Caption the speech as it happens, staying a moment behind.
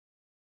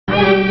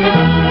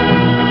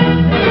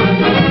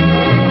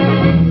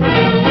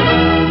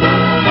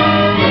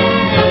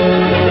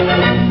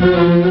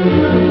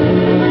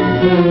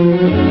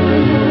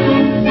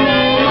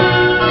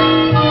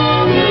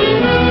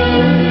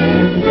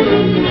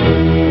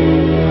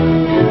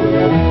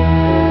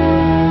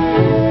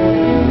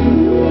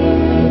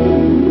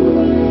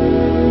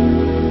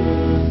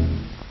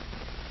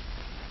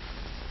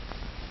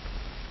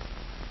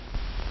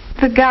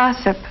The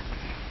Gossip.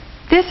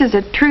 This is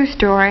a true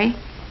story.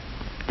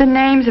 The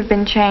names have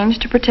been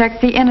changed to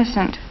protect the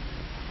innocent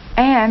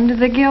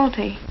and the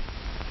guilty.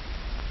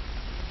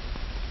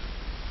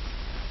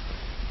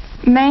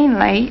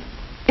 Mainly,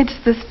 it's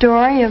the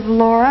story of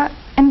Laura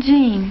and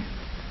Jean.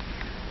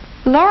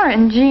 Laura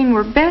and Jean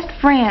were best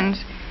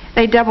friends.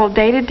 They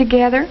double-dated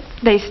together,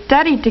 they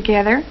studied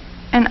together,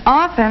 and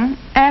often,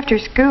 after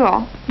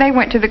school, they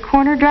went to the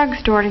corner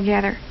drugstore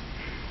together.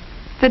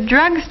 The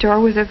drugstore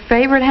was a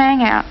favorite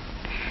hangout.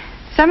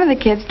 Some of the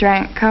kids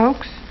drank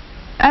Cokes,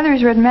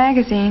 others read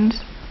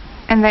magazines,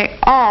 and they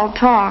all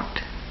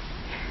talked.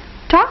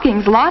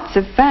 Talking's lots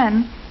of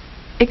fun,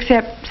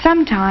 except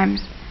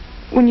sometimes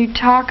when you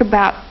talk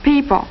about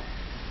people.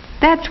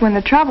 That's when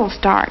the trouble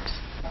starts.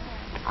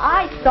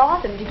 I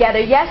saw them together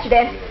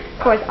yesterday.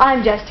 Of course,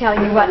 I'm just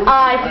telling you what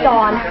I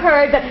saw and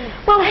heard, but,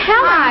 well,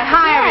 Helen...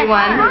 Hi,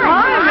 everyone.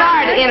 I'm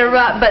sorry to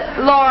interrupt, but,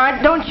 Laura,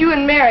 don't you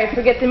and Mary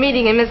forget the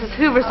meeting in Mrs.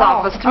 Hoover's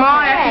office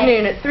tomorrow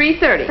afternoon at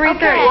 3:30. 3:30.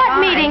 Okay. What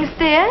meeting's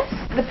this?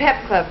 The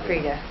Pep Club,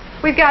 Frida.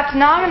 We've got to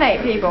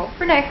nominate people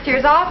for next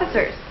year's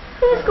officers.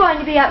 Who's going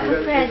to be up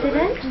for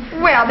president?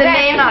 Well, The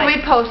names will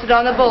be posted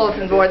on the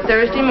bulletin board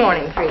Thursday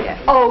morning,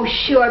 Frida. Oh,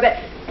 sure,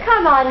 but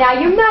come on now,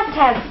 you must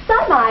have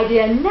some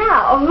idea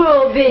now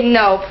who'll be...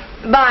 Nope.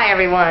 Bye,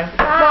 everyone.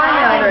 Bye,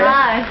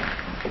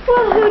 Mildred.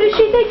 Well, who does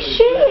she think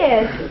she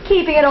is,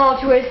 keeping it all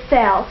to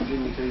herself?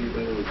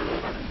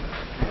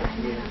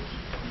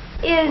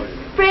 Is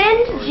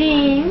friend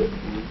Jean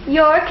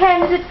your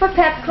candidate for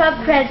Pep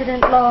Club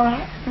president, Laura?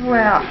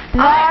 Well,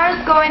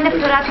 Laura's going to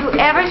put up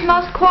whoever's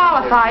most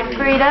qualified,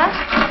 Frida.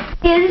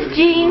 Is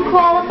Jean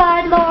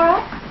qualified,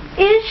 Laura?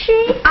 Is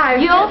she?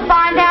 You'll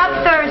find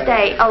out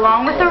Thursday,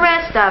 along with the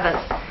rest of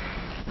us.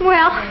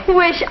 Well,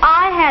 wish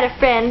I had a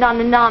friend on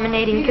the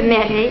nominating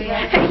committee.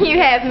 You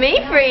have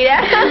me,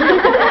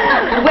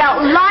 Frida.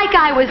 Well, like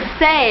I was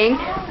saying,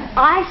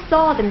 I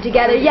saw them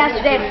together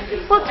yesterday.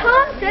 Well,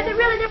 Tom said that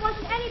really there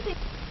wasn't anything.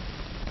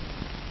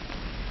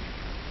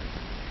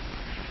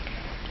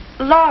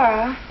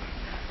 Laura.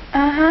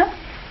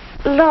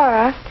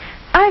 Laura,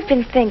 I've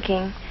been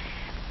thinking,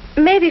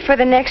 maybe for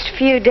the next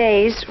few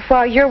days,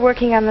 while you're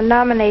working on the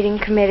nominating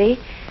committee,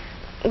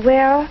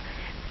 well,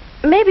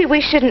 maybe we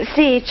shouldn't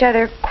see each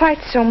other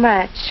quite so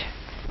much.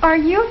 are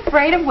you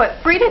afraid of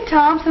what Frida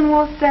Thompson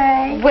will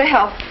say?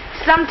 Well,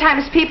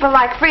 sometimes people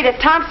like Frida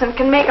Thompson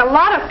can make a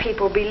lot of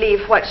people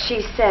believe what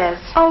she says.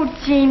 Oh,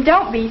 Jean,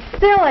 don't be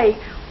silly.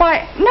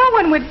 Why, no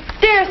one would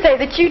dare say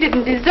that you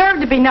didn't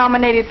deserve to be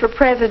nominated for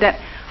president.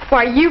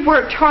 Why, you've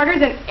worked harder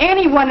than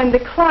anyone in the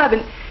club,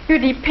 and you're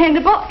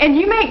dependable, and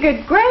you make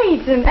good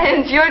grades, and...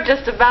 And you're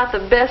just about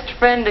the best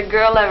friend a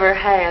girl ever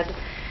had.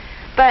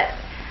 But,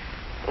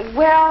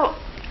 well,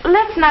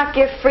 let's not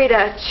give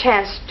Frida a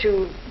chance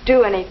to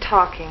do any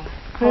talking.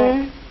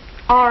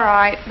 All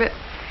right, but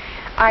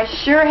I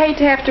sure hate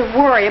to have to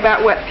worry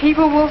about what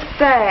people will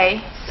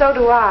say. So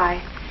do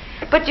I.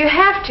 But you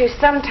have to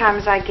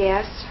sometimes, I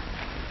guess.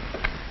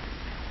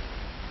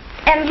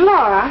 And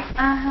Laura,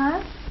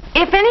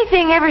 if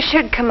anything ever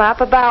should come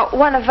up about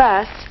one of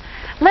us,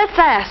 let's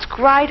ask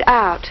right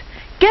out.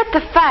 Get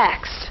the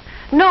facts.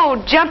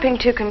 No jumping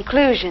to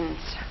conclusions.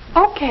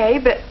 Okay,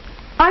 but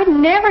I'd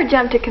never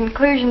jump to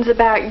conclusions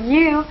about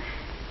you.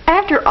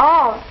 After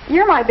all,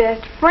 you're my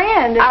best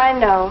friend. I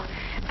know.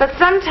 But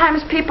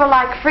sometimes people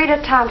like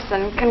Frida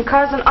Thompson can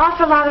cause an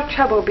awful lot of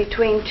trouble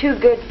between two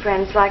good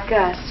friends like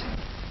us.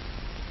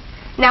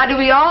 Now, do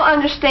we all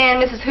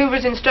understand Mrs.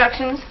 Hoover's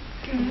instructions?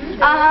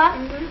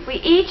 We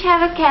each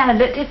have a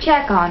candidate to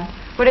check on.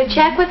 We're to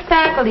check with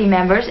faculty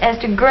members as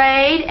to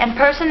grade and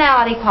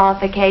personality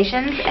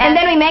qualifications, And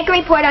then we make a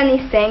report on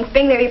these things,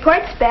 bring the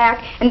reports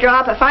back, and draw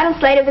up a final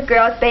slate of the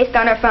girls based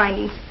on our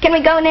findings. Can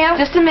we go now?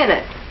 Just a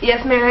minute.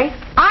 Yes, Mary?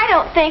 I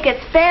don't think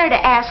it's fair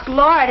to ask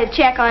Laura to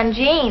check on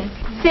Jean,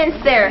 since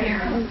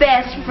they're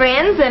best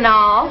friends and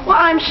all. Well,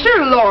 I'm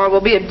sure Laura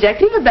will be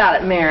objective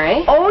about it,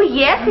 Mary. Oh,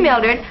 yes,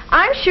 Mildred.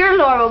 I'm sure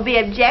Laura will be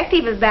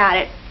objective about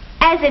it.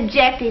 As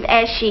objective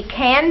as she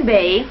can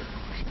be.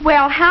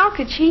 Well, how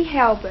could she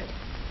help it?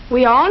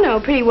 We all know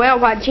pretty well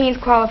what Jean's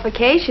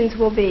qualifications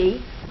will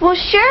be. Well,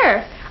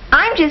 sure.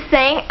 I'm just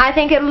saying I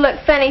think it'll look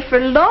funny for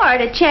Laura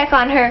to check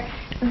on her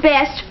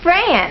best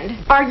friend.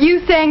 Are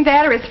you saying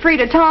that, or is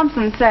Frida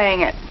Thompson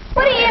saying it?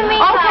 What do you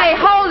mean? Okay,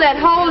 hold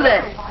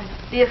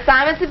it. The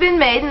assignments have been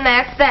made, and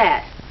that's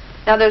that.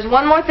 Now, there's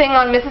one more thing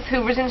on Mrs.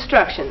 Hoover's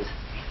instructions.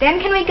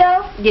 Then can we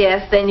go?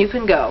 Yes, then you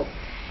can go.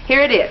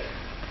 Here it is.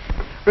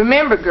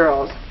 Remember,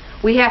 girls,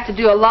 we have to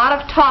do a lot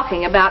of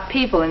talking about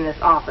people in this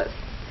office.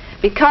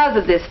 Because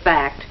of this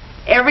fact,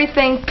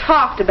 everything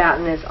talked about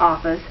in this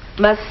office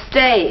must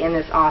stay in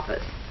this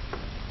office.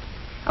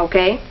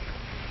 Okay?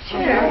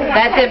 Sure.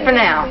 That's it for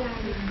now.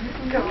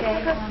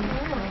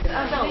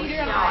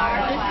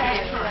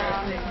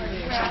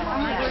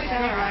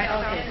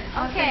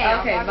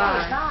 Okay,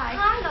 bye.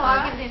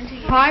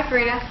 Hi,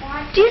 Frida.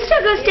 Do you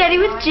still go steady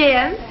with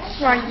Jim?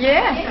 Why,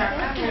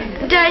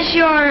 yes. Does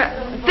your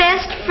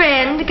best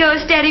friend go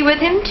steady with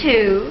him,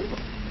 too?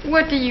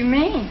 What do you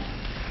mean?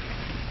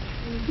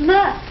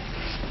 Look.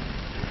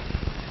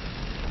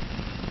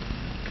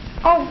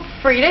 Oh,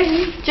 Frida,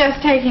 he's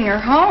just taking her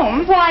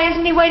home. Why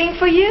isn't he waiting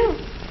for you?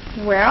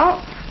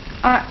 Well,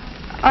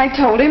 I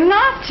told him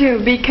not to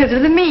because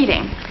of the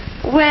meeting.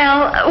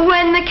 Well,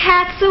 when the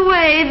cat's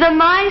away, the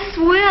mice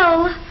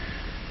will.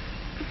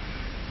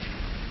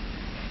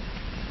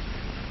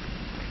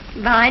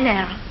 Bye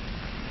now.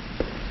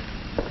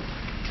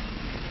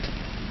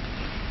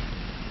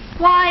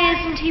 Why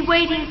isn't he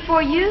waiting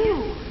for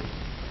you?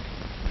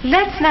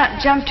 Let's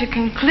not jump to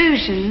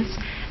conclusions.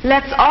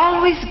 Let's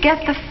always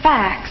get the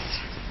facts.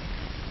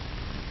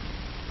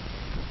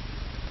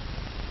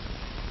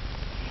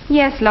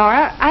 Yes,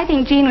 Laura, I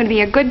think Jean would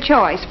be a good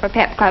choice for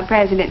Pep Club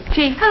president.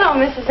 Jean. Hello,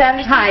 Mrs.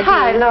 Anderson. Hi, Jean.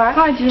 Hi, Laura.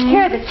 Hi, Jean.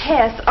 Here are the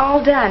tests,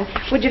 all done.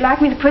 Would you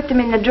like me to put them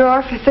in the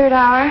drawer for third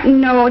hour?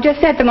 No, just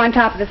set them on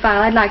top of the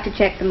file. I'd like to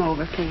check them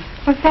over, please.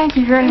 Well, thank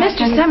you very much.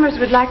 Mr. Summers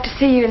would like to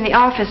see you in the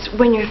office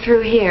when you're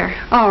through here.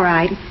 All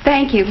right.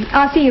 Thank you.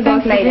 I'll see you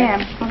both Thanks later.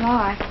 again.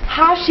 Bye-bye.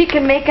 How she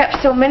can make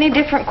up so many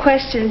different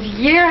questions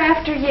year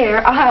after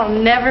year, I'll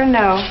never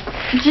know.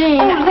 Jean.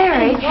 Oh,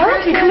 Larry,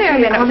 come here a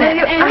minute, will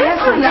you? I have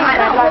something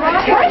I'd like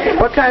to tell you.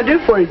 What can I do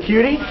for you,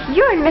 cutie?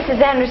 You're in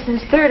Mrs.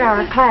 Anderson's third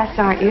hour class,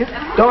 aren't you?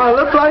 Don't I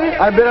look like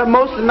it? I've been up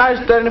most of the night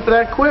studying for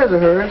that quiz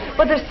of hers.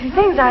 Well, there's some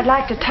things I'd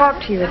like to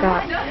talk to you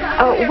about.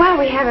 While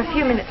we have a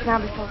few minutes now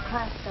before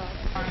class starts.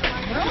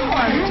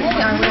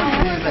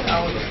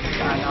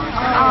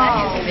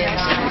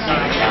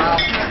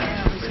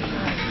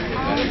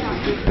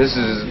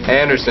 Mrs.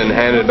 Anderson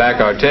handed back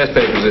our test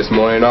papers this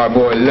morning. Our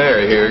boy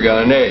Larry here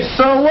got an A.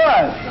 So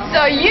what?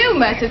 So you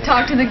must have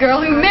talked to the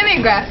girl who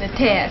mimeographed the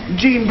test.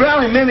 Jean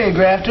Brownlee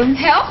mimeographed him.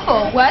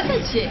 Helpful,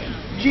 wasn't she?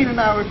 Jean and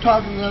I were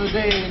talking the other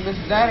day in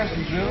Mrs.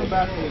 Anderson's room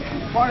about the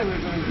party we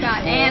were going to do.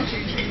 Got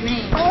answers, you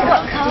mean. Oh,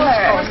 what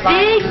color?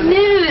 Big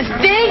news,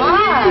 big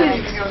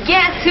news.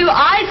 Guess who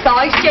I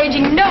saw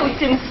exchanging notes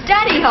in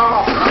study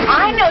hall?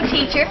 I know,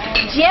 teacher.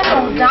 Jim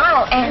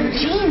O'Donnell and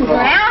Jean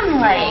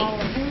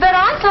Brownlee. But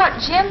I thought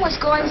Jim was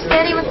going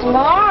steady with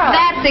Laura.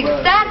 That's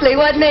exactly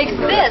what makes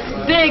this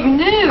big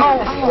news. Oh,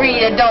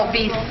 Frida, don't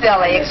be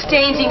silly.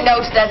 Exchanging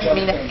notes doesn't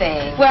mean a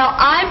thing. Well,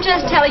 I'm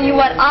just telling you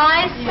what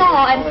I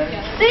saw, and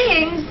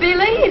seeing's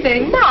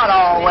believing. Not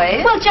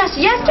always. Well,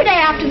 just yesterday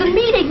after the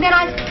meeting, then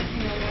I...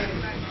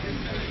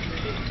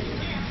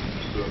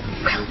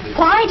 Well,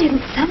 why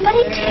didn't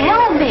somebody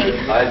tell me?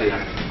 I did.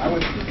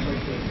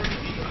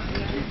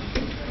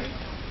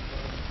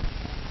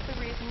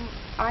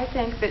 I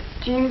think that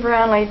Jean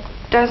Brownlee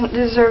doesn't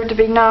deserve to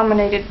be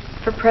nominated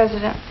for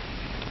president.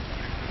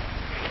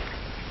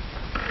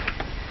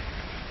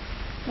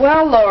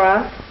 Well,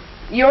 Laura,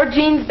 you're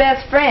Jean's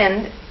best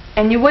friend,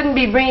 and you wouldn't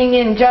be bringing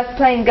in just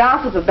plain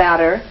gossip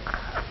about her.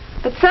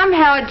 But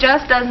somehow it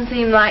just doesn't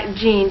seem like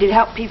Jean did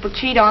help people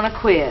cheat on a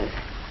quiz.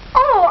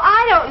 Oh,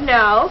 I don't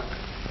know.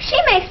 She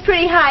makes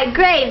pretty high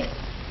grades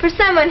for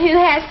someone who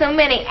has so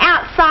many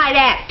outside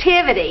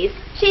activities.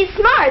 She's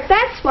smart,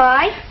 that's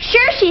why.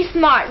 Sure, she's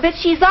smart, but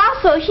she's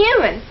also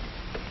human.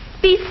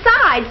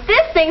 Besides,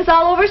 this thing's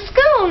all over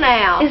school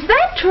now. Is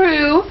that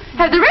true?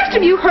 Have the rest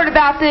of you heard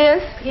about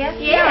this? Yes.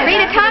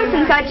 Rita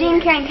Thompson saw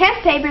Jean carrying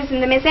test papers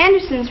into Miss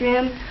Anderson's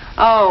room.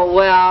 Oh,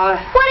 well,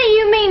 What do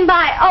you mean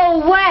by, oh,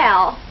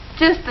 well?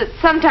 just that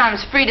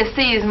sometimes Frida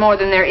sees more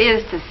than there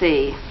is to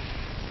see.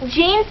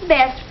 Jean's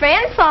best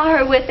friend saw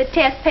her with the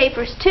test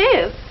papers,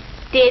 too.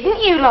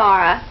 Didn't you,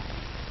 Laura?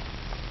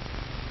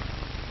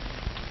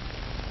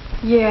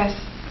 Yes.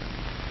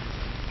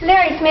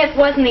 Larry Smith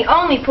wasn't the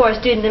only poor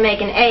student to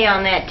make an A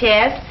on that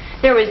test.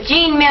 There was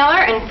Jean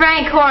Miller and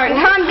Frank Horton.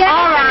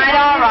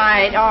 All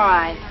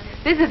right.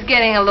 This is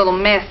getting a little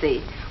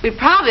messy. We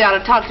probably ought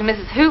to talk to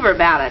Mrs. Hoover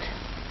about it.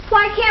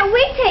 Why can't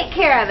we take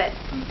care of it?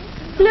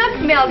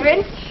 Look,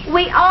 Mildred,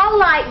 we all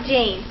like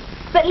Jean.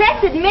 But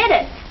let's admit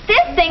it,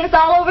 this thing's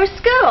all over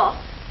school.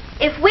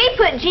 If we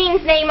put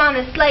Jean's name on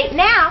the slate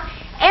now,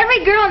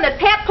 every girl in the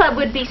pep club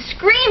would be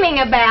screaming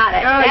about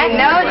it. Oh, you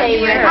know they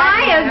would.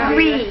 I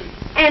agree.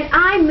 And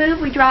I move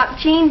we drop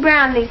Jean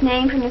Brownlee's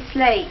name from the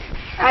slate.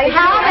 How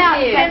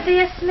about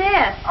Cynthia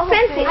Smith? All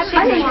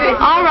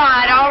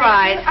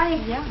right.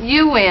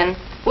 You win.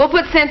 We'll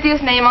put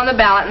Cynthia's name on the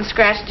ballot and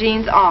scratch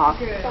Jean's off.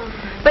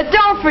 But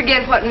don't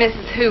forget what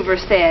Mrs. Hoover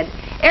said.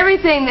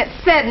 Everything that's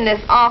said in this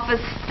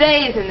office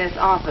stays in this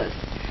office.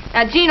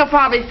 Now, Jean will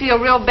probably feel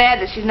real bad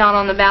that she's not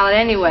on the ballot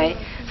anyway,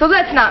 so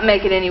let's not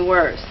make it any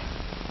worse.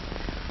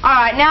 All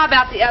right, now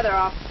about the other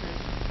officers.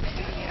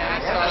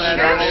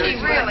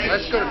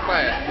 Let's go to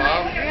class,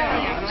 Bob.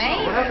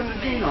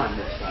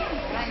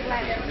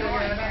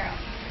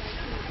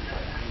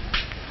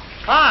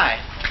 Hi.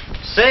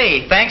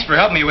 Say, thanks for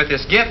helping me with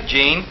this gift,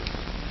 Jean.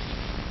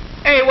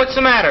 Hey, what's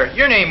the matter?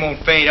 Your name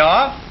won't fade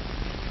off.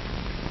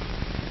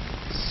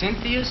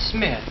 Cynthia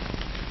Smith.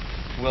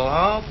 Well,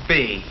 I'll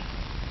be.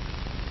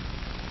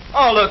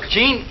 Oh, look,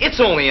 Jean, it's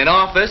only an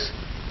office.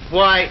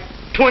 Why,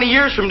 20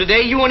 years from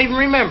today, you won't even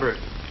remember it.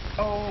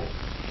 Oh,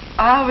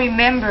 I'll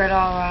remember it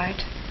all right.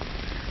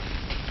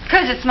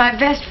 'Cause it's my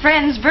best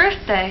friend's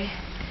birthday.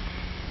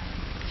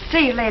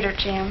 See you later,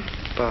 Jim.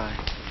 Bye.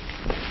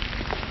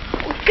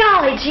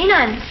 Golly, Jean,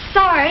 I'm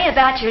sorry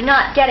about your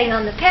not getting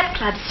on the pep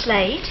club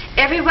slate.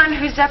 Everyone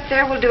who's up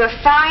there will do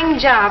a fine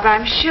job,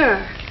 I'm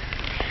sure.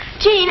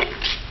 Jean,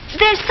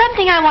 there's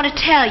something I want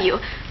to tell you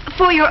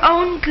for your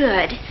own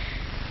good.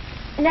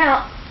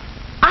 Now,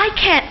 I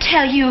can't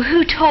tell you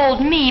who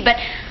told me, but,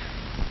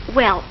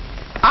 well,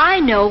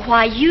 I know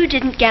why you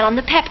didn't get on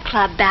the pep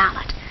club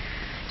ballot.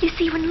 You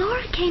see, when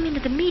Laura came into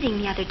the meeting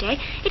the other day,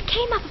 it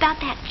came up about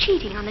that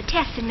cheating on the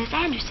test in Miss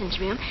Anderson's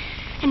room.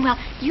 And, well,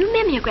 you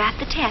mimeographed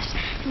the test,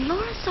 and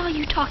Laura saw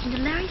you talking to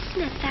Larry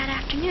Smith that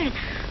afternoon.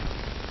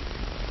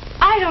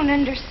 I don't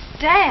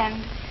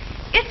understand.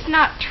 It's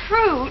not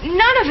true.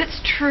 None of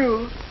it's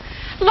true.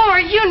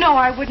 Laura, you know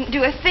I wouldn't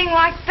do a thing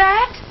like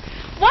that.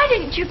 Why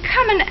didn't you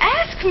come and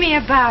ask me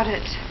about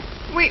it?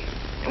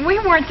 We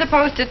weren't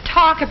supposed to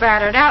talk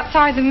about it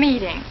outside the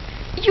meeting.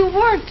 You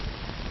weren't.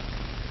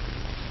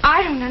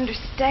 I don't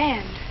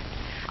understand.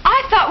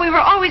 I thought we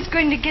were always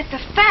going to get the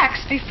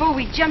facts before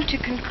we jumped to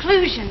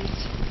conclusions.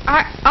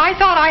 I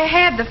thought I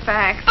had the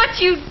facts. But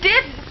you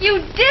didn't.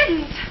 You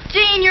didn't.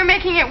 Jean, you're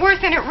making it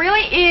worse than it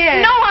really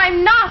is. No,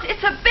 I'm not.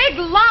 It's a big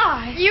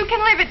lie. You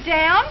can live it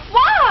down.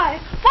 Why?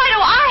 Why do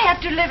I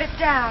have to live it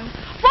down?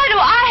 Why do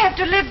I have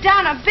to live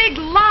down a big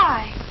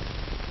lie?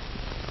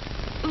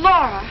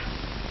 Laura,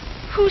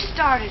 who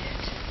started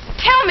it?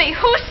 Tell me,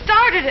 who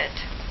started it?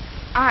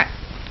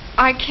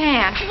 I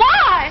can't.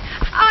 Why?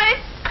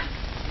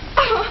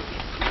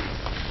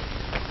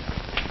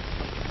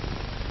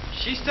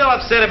 She's still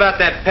upset about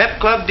that pep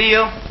club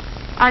deal?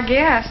 I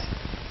guess.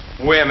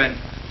 Women.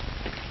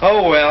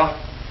 Oh, well.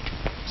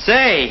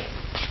 Say,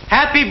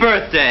 happy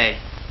birthday.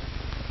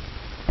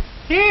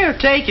 Here,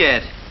 take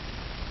it.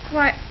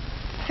 Why,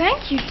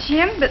 thank you,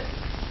 Jim, but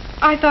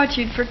I thought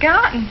you'd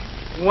forgotten.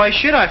 Why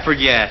should I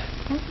forget?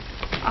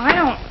 I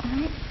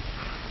don't...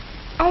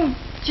 Oh,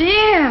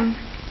 Jim,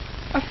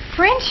 a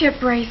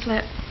friendship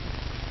bracelet.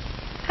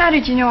 How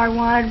did you know I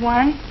wanted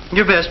one?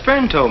 Your best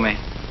friend told me.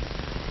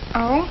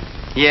 Oh?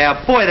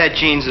 Yeah, boy, that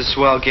Jean's a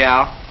swell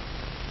gal.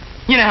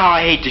 You know how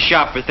I hate to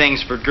shop for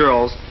things for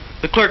girls.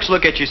 The clerks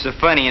look at you so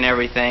funny and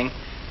everything.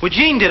 Well,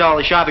 Jean did all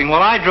the shopping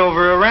while I drove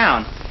her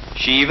around.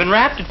 She even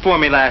wrapped it for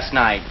me last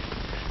night.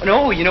 And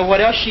oh, you know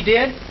what else she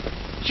did?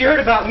 She heard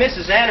about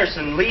Mrs.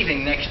 Anderson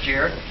leaving next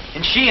year,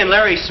 and she and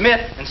Larry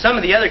Smith and some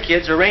of the other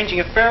kids are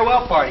arranging a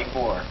farewell party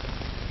for her.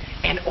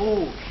 And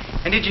oh,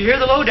 and did you hear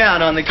the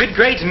lowdown on the good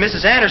grades in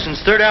Mrs.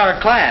 Anderson's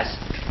third-hour class?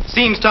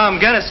 Seems Tom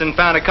Gunnison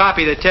found a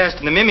copy of the test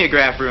in the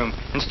mimeograph room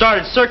and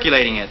started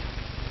circulating it.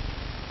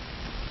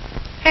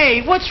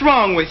 Hey, what's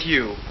wrong with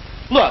you?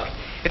 Look,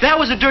 if that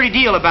was a dirty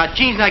deal about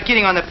Jean's not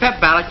getting on the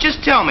pep ballot,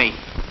 just tell me.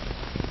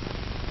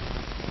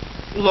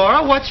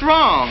 Laura, what's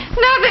wrong?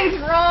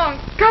 Nothing's wrong.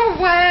 Go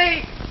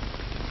away.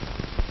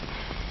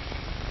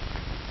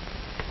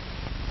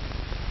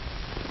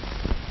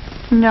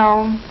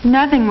 No,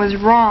 nothing was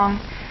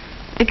wrong,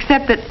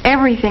 except that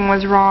everything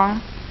was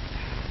wrong.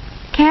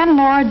 Can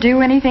Laura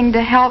do anything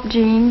to help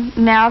Jean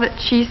now that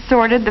she's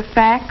sorted the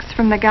facts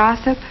from the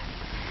gossip?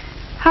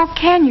 How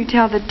can you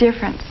tell the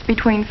difference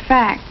between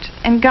fact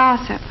and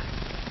gossip?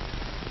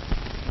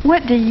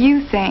 What do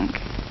you think?